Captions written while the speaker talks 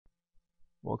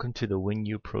Welcome to the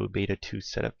WiinUPro Beta 2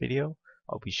 setup video.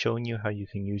 I'll be showing you how you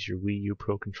can use your Wii U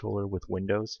Pro Controller with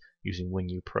Windows using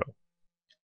WiinUPro.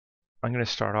 I'm going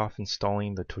to start off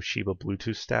installing the Toshiba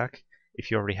Bluetooth Stack.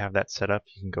 If you already have that set up,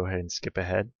 you can go ahead and skip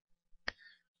ahead.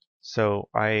 So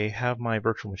I have my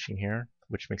virtual machine here,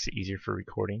 which makes it easier for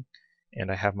recording,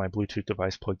 and I have my Bluetooth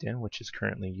device plugged in, which is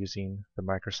currently using the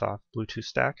Microsoft Bluetooth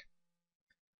Stack.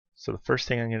 So the first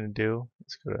thing I'm going to do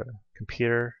is go to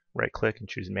Computer, right click and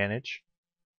choose Manage,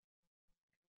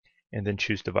 and then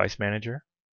choose Device Manager,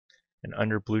 and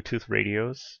under Bluetooth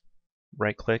Radios,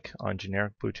 right click on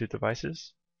Generic Bluetooth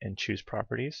Devices and choose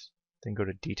Properties, then go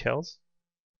to Details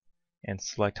and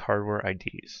select Hardware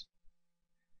IDs.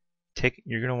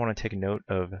 You're going to want to take note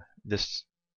of this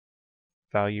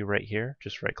value right here.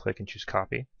 Just right click and choose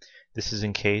Copy. This is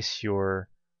in case your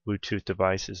Bluetooth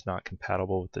device is not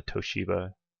compatible with the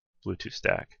Toshiba Bluetooth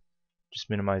Stack. Just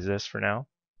minimize this for now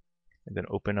and then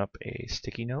open up a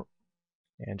sticky note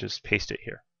and just paste it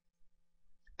here.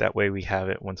 That way we have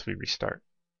it once we restart.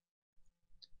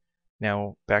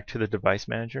 Now back to the device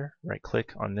manager, right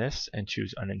click on this and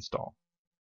choose Uninstall.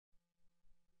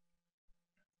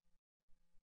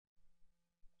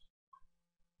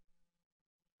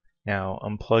 Now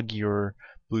unplug your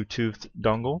Bluetooth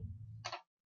dongle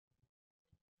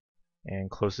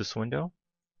and close this window,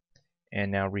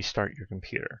 and now restart your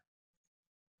computer.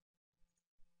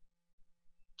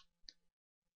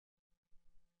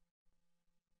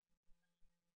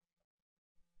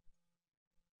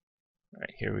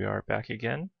 Alright, here we are back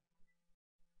again.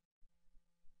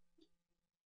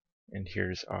 And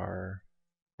here's our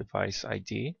device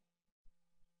ID.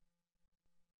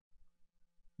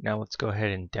 Now let's go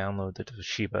ahead and download the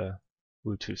Toshiba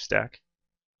Bluetooth Stack.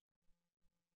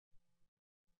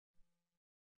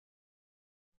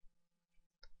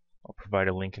 I'll provide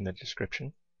a link in the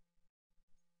description.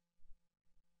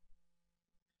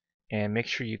 And make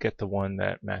sure you get the one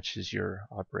that matches your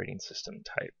operating system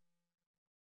type.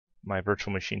 My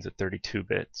virtual machine's at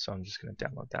 32-bit, so I'm just going to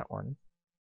download that one.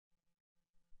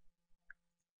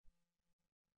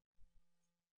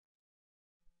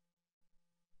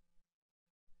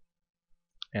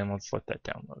 And let's let that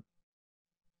download.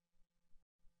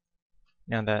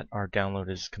 Now that our download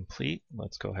is complete,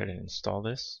 let's go ahead and install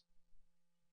this.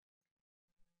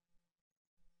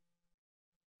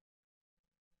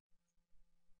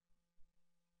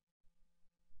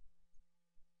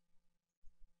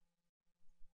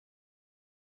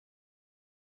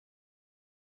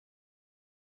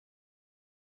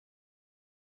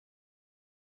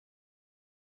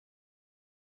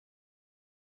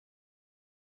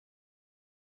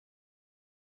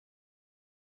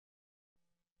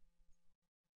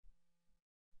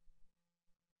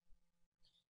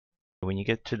 When you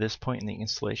get to this point in the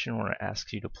installation where it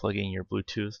asks you to plug in your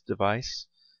Bluetooth device,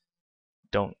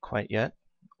 don't quite yet.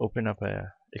 Open up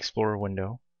a Explorer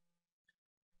window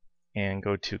and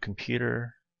go to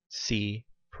Computer, C,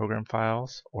 Program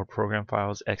Files, or Program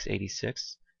Files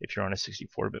x86 if you're on a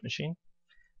 64-bit machine.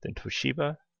 Then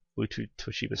Toshiba, Bluetooth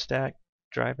Toshiba Stack,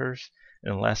 drivers,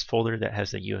 and the last folder that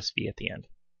has a USB at the end.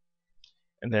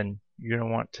 And then you're going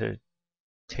to want to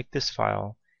take this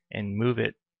file and move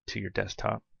it to your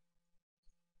desktop.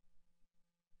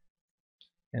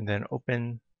 And then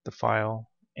open the file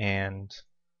and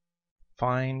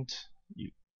find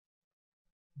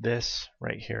this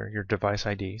right here, your device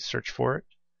ID. Search for it.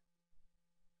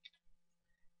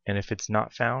 And if it's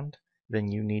not found,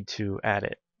 then you need to add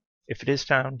it. If it is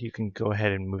found, you can go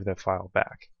ahead and move that file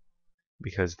back,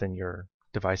 because then your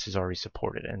device is already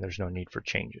supported and there's no need for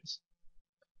changes.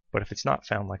 But if it's not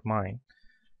found, like mine,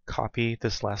 copy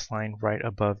this last line right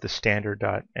above the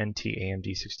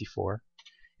standard.nt.amd64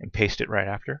 and paste it right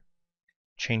after.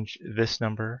 Change this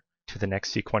number to the next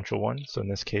sequential one, so in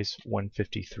this case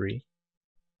 153,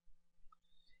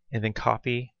 and then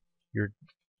copy your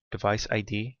device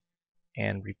ID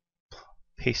and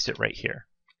paste it right here,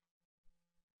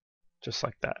 just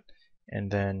like that.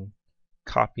 And then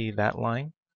copy that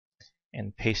line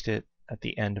and paste it at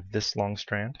the end of this long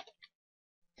strand,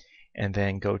 and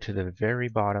then go to the very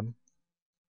bottom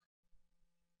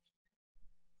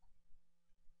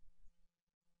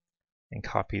and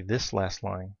copy this last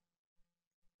line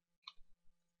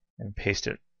and paste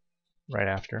it right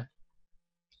after,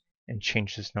 and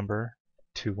change this number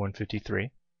to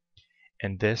 153,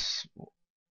 and this,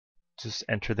 just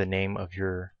enter the name of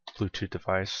your Bluetooth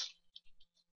device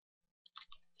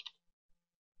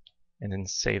and then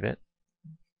save it.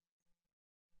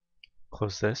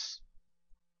 Close this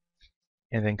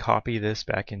and then copy this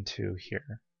back into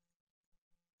here.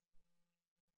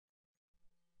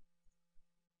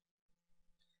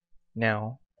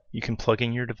 Now you can plug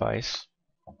in your device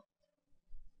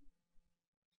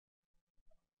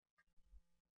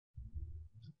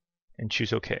and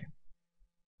choose OK.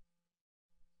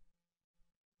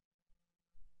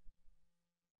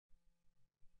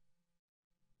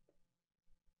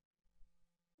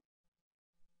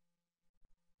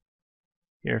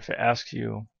 Here, if it asks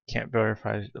you can't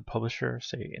verify the publisher,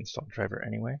 say install driver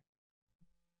anyway,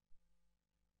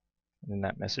 and then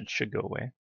that message should go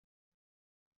away,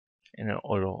 and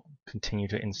it'll continue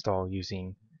to install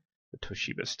using the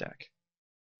Toshiba Stack.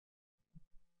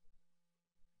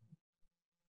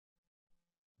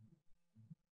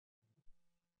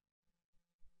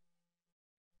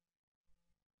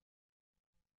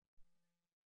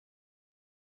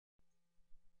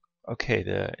 Okay,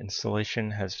 the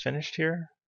installation has finished here.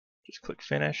 Just click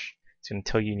finish. It's going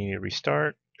to tell you need to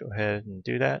restart. Go ahead and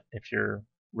do that if you're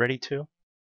ready to.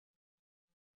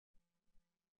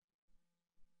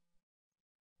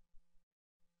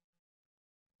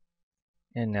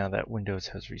 And now that Windows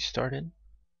has restarted,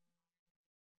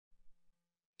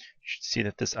 you should see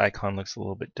that this icon looks a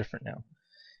little bit different now.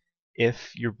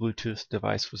 If your Bluetooth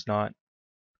device was not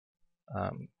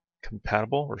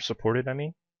compatible or supported,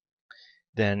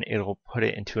 then it'll put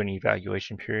it into an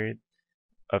evaluation period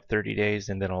of 30 days,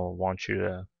 and then it'll want you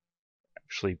to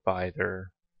actually buy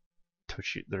their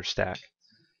stack.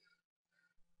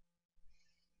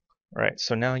 Alright,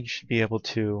 so now you should be able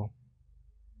to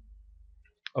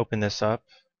open this up.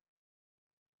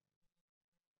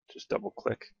 Just double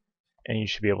click, and you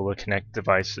should be able to connect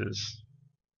devices.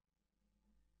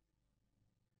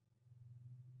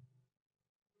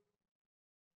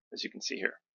 As you can see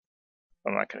here.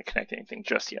 I'm not going to connect anything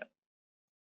just yet.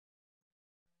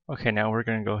 Okay, now we're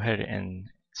going to go ahead and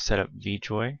set up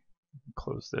vJoy.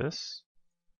 Close this.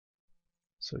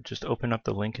 So just open up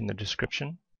the link in the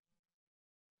description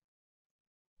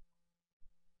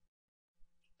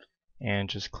and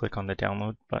just click on the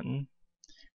download button.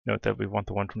 Note that we want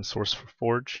the one from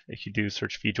SourceForge. If you do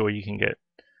search vJoy, you can get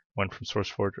one from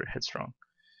SourceForge or Headstrong.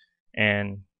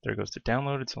 And there goes the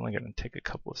download. It's only going to take a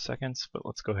couple of seconds, but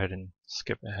let's go ahead and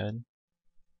skip ahead.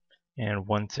 And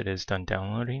once it is done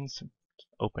downloading, so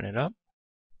open it up.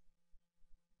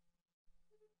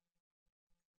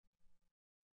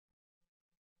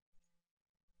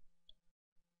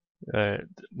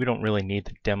 We don't really need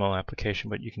the demo application,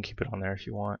 but you can keep it on there if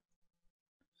you want.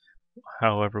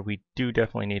 However, we do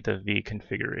definitely need the V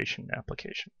configuration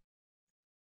application.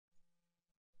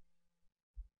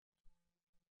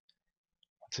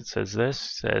 Once it says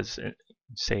this,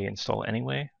 say install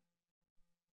anyway.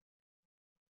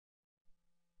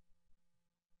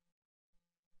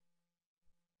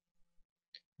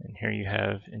 And here you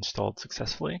have installed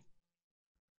successfully.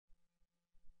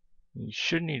 You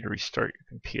should need to restart your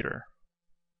computer.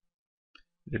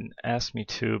 It didn't ask me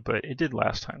to, but it did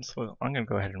last time, so I'm going to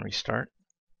go ahead and restart.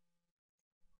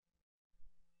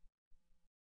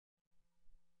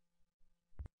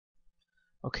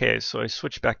 Okay, so I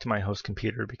switched back to my host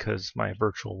computer because my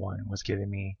virtual one was giving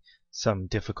me some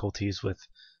difficulties with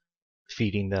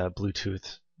feeding the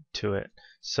Bluetooth to it.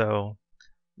 So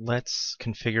let's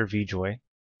configure vJoy.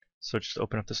 So just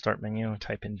open up the start menu,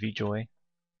 type in vJoy,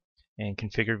 and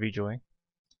configure vJoy.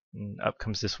 And up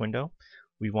comes this window.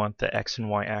 We want the X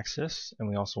and Y axis, and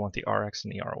we also want the RX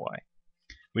and the RY.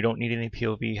 We don't need any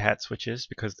POV hat switches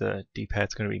because the D-pad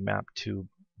is going to be mapped to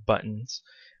buttons,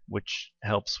 which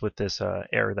helps with this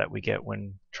error that we get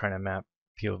when trying to map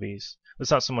POVs.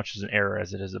 It's not so much as an error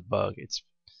as it is a bug. It's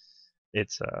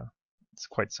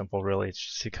quite simple, really. It's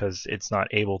just because it's not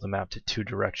able to map to two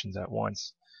directions at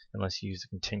once unless you use a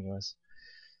continuous.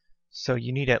 So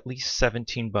you need at least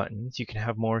 17 buttons. You can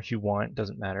have more if you want,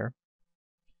 doesn't matter.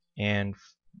 And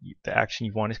the action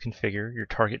you want is configure. Your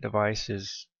target device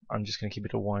is, I'm just going to keep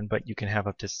it to 1, but you can have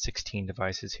up to 16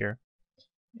 devices here.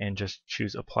 And just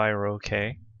choose apply or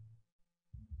OK.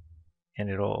 And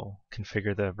it'll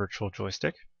configure the virtual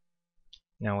joystick.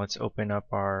 Now let's open up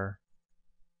our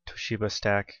Toshiba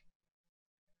Stack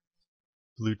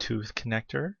Bluetooth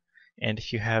connector. And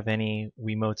if you have any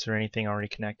Wiimotes or anything already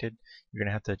connected, you're going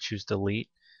to have to choose delete.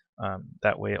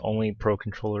 That way only Pro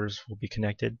controllers will be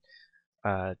connected.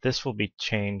 This will be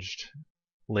changed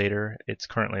later. It's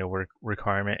currently a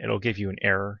requirement. It'll give you an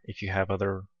error if you have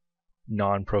other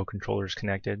non-Pro controllers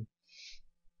connected.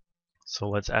 So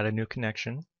let's add a new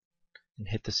connection and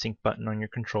hit the sync button on your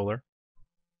controller.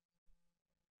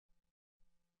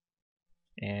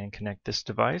 And connect this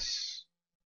device.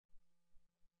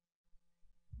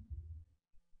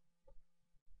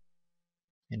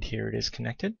 And here it is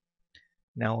connected.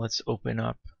 Now let's open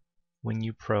up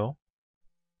WiinUPro.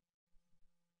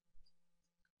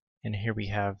 And here we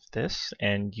have this,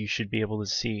 and you should be able to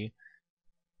see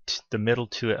the middle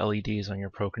two LEDs on your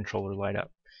Pro controller light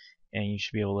up. And you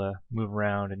should be able to move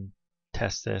around and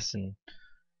test this, and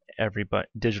every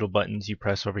digital buttons you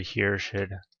press over here should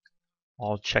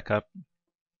all check up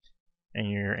in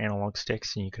your analog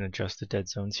sticks, and you can adjust the dead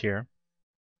zones here.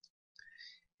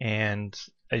 And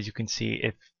as you can see,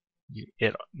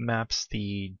 it maps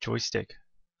the joystick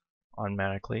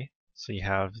automatically. So you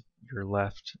have your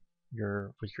left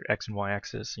with your X and Y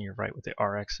axis, and your right with the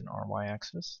RX and RY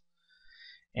axis.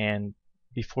 And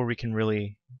before we can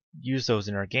really use those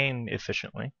in our game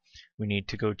efficiently, we need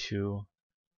to go to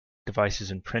devices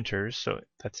and printers, so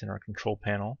that's in our control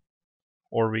panel,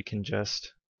 or we can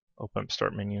just open up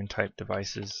start menu and type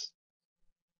devices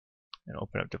and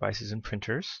open up devices and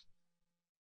printers.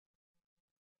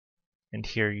 And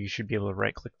here you should be able to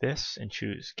right click this and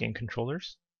choose game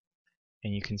controllers,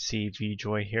 and you can see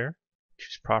vJoy here.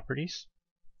 Choose properties,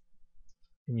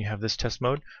 and you have this test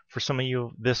mode. For some of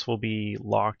you, this will be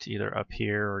locked either up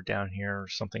here or down here or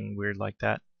something weird like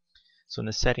that. So in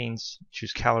the settings,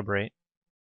 choose calibrate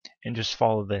and just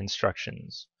follow the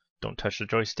instructions. Don't touch the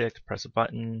joystick, press a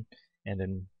button, and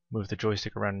then move the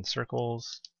joystick around in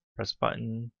circles, press a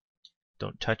button.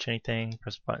 Don't touch anything,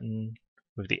 press a button.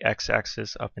 Move the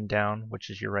X-axis up and down, which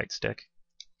is your right stick,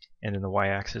 and then the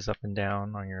Y-axis up and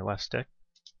down on your left stick,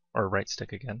 or right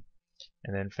stick again,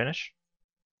 and then finish.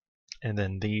 And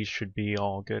then these should be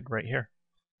all good right here.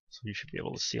 So you should be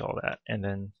able to see all that. And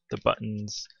then the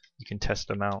buttons, you can test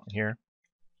them out here.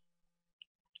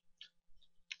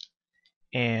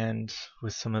 And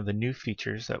with some of the new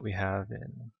features that we have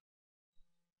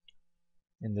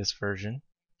in this version,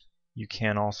 you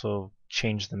can also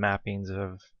change the mappings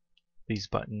of these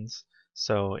buttons.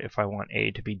 So if I want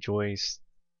A to be Joy's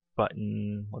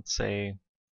button, let's say,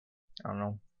 I don't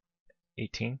know,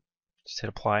 18, just hit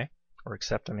apply, or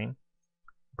accept, I mean.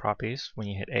 Properties, when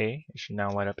you hit A, it should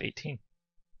now light up 18.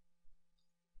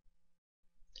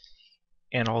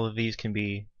 And all of these can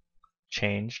be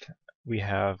changed. We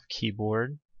have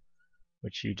keyboard,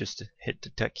 which you just hit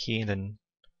detect key and then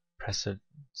press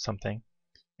something,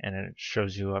 and it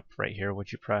shows you up right here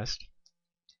what you pressed.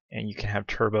 And you can have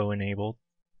turbo enabled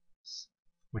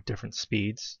with different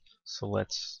speeds. So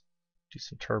let's do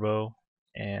some turbo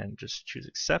and just choose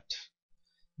accept.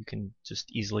 You can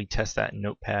just easily test that in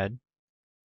Notepad.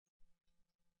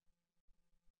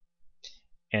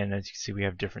 And as you can see, we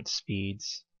have different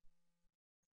speeds.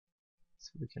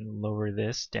 So we can lower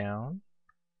this down,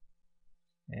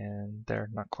 and they're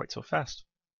not quite so fast.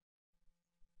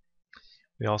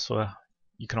 You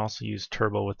can also use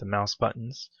turbo with the mouse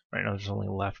buttons. Right now there's only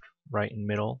left, right, and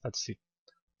middle. That's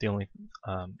the only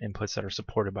inputs that are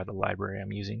supported by the library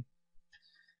I'm using.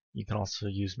 You can also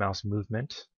use mouse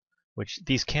movement, which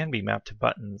these can be mapped to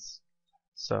buttons.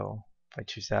 So if I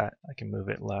choose that, I can move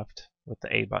it left with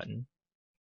the A button.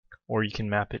 Or you can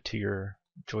map it to your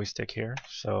joystick here.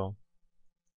 So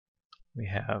we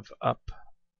have up,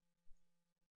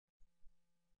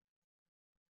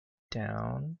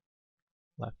 down,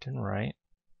 left, and right.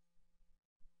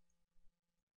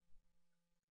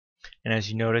 And as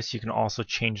you notice, you can also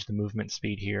change the movement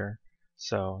speed here.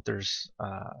 So there's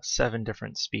 7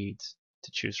 different speeds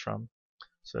to choose from.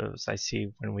 So as I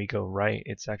see, when we go right,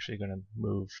 it's actually going to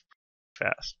move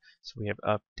fast. So we have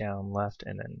up, down, left,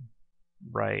 and then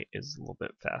right is a little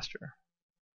bit faster.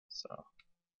 So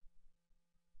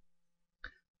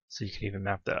you can even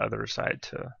map the other side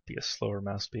to be a slower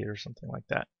mouse speed or something like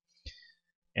that.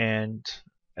 And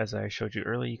as I showed you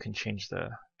earlier, you can change the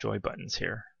joy buttons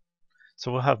here.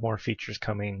 So we'll have more features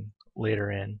coming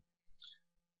later in,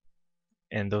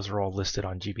 and those are all listed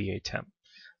on GBA Temp.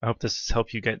 I hope this has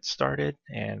helped you get started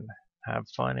and have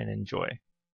fun and enjoy.